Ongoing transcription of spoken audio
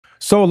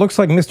So it looks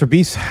like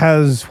MrBeast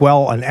has,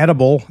 well, an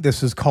edible.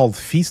 This is called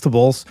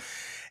Feastables.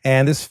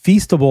 And this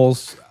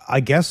Feastables, I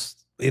guess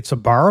it's a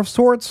bar of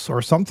sorts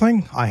or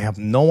something. I have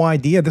no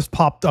idea. This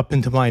popped up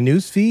into my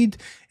news feed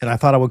and I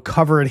thought I would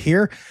cover it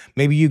here.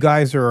 Maybe you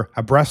guys are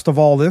abreast of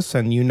all this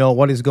and you know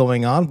what is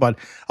going on, but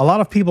a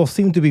lot of people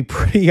seem to be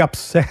pretty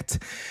upset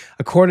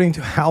according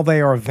to how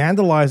they are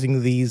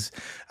vandalizing these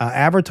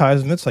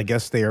advertisements. I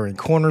guess they are in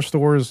corner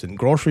stores and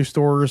grocery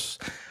stores.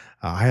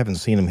 I haven't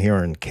seen them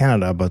here in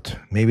Canada, but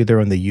maybe they're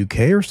in the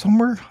UK or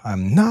somewhere.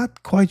 I'm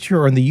not quite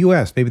sure. Or in the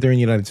US, maybe they're in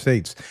the United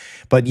States.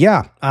 But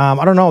yeah,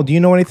 I don't know. Do you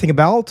know anything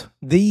about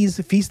these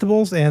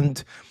Feastables?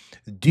 And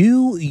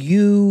do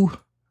you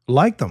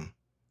like them?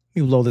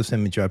 Let me load this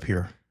image up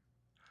here.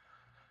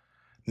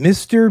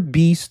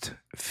 MrBeast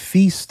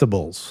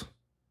Feastables.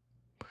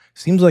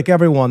 Seems like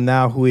everyone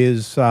now who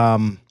is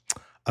a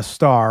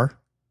star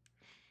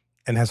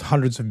and has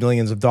hundreds of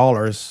millions of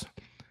dollars,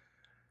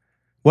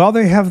 well,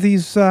 they have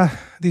these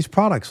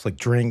products like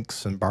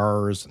drinks and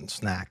bars and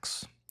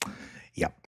snacks. Yep.